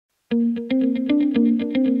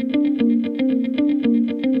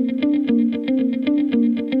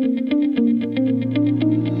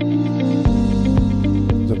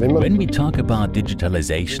When we talk about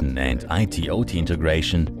digitalization and IT-OT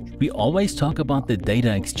integration, we always talk about the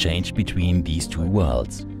data exchange between these two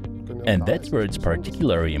worlds. And that's where it's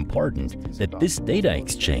particularly important that this data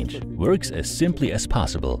exchange works as simply as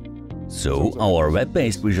possible. So our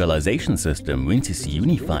web-based visualization system WinCC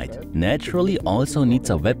Unified naturally also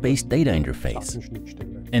needs a web-based data interface.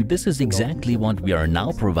 And this is exactly what we are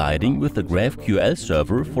now providing with the Graphql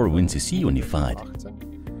Server for WinCC Unified.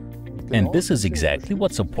 And this is exactly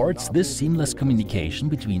what supports this seamless communication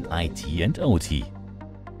between IT and OT.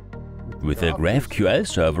 With the Graphql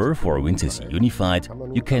Server for WinCC Unified,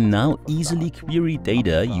 you can now easily query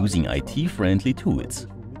data using IT-friendly tools.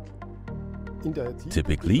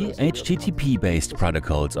 Typically, HTTP-based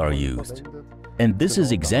protocols are used. And this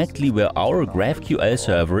is exactly where our Graphql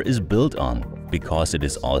Server is built on, because it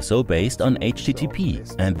is also based on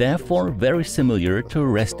HTTP and therefore very similar to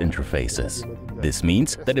REST interfaces. This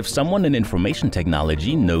means that if someone in information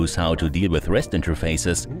technology knows how to deal with REST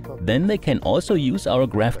interfaces, then they can also use our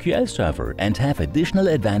Graphql Server and have additional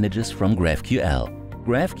advantages from GraphQL.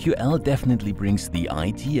 GraphQL definitely brings the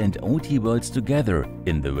IT and OT worlds together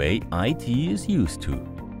in the way IT is used to.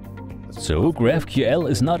 So GraphQL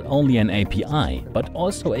is not only an API, but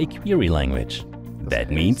also a query language. That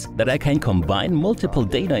means that I can combine multiple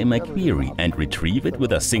data in my query and retrieve it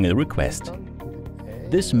with a single request.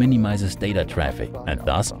 This minimizes data traffic and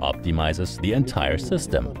thus optimizes the entire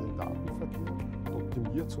system.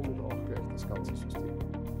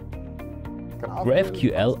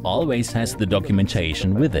 GraphQL always has the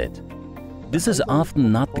documentation with it. This is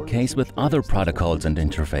often not the case with other protocols and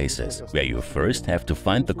interfaces, where you first have to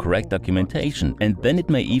find the correct documentation and then it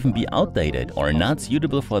may even be outdated or not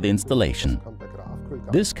suitable for the installation.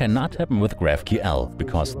 This cannot happen with GraphQL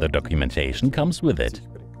because the documentation comes with it.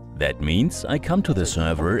 That means I come to the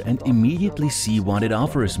server and immediately see what it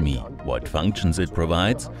offers me, what functions it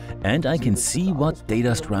provides, and I can see what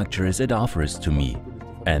data structures it offers to me.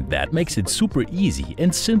 And that makes it super easy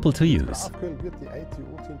and simple to use.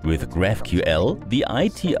 With GraphQL, the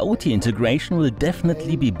IT-OT integration will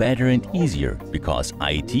definitely be better and easier, because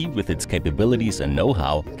IT, with its capabilities and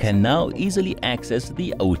know-how, can now easily access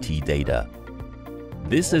the OT data.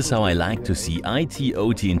 This is how I like to see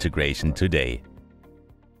IT-OT integration today.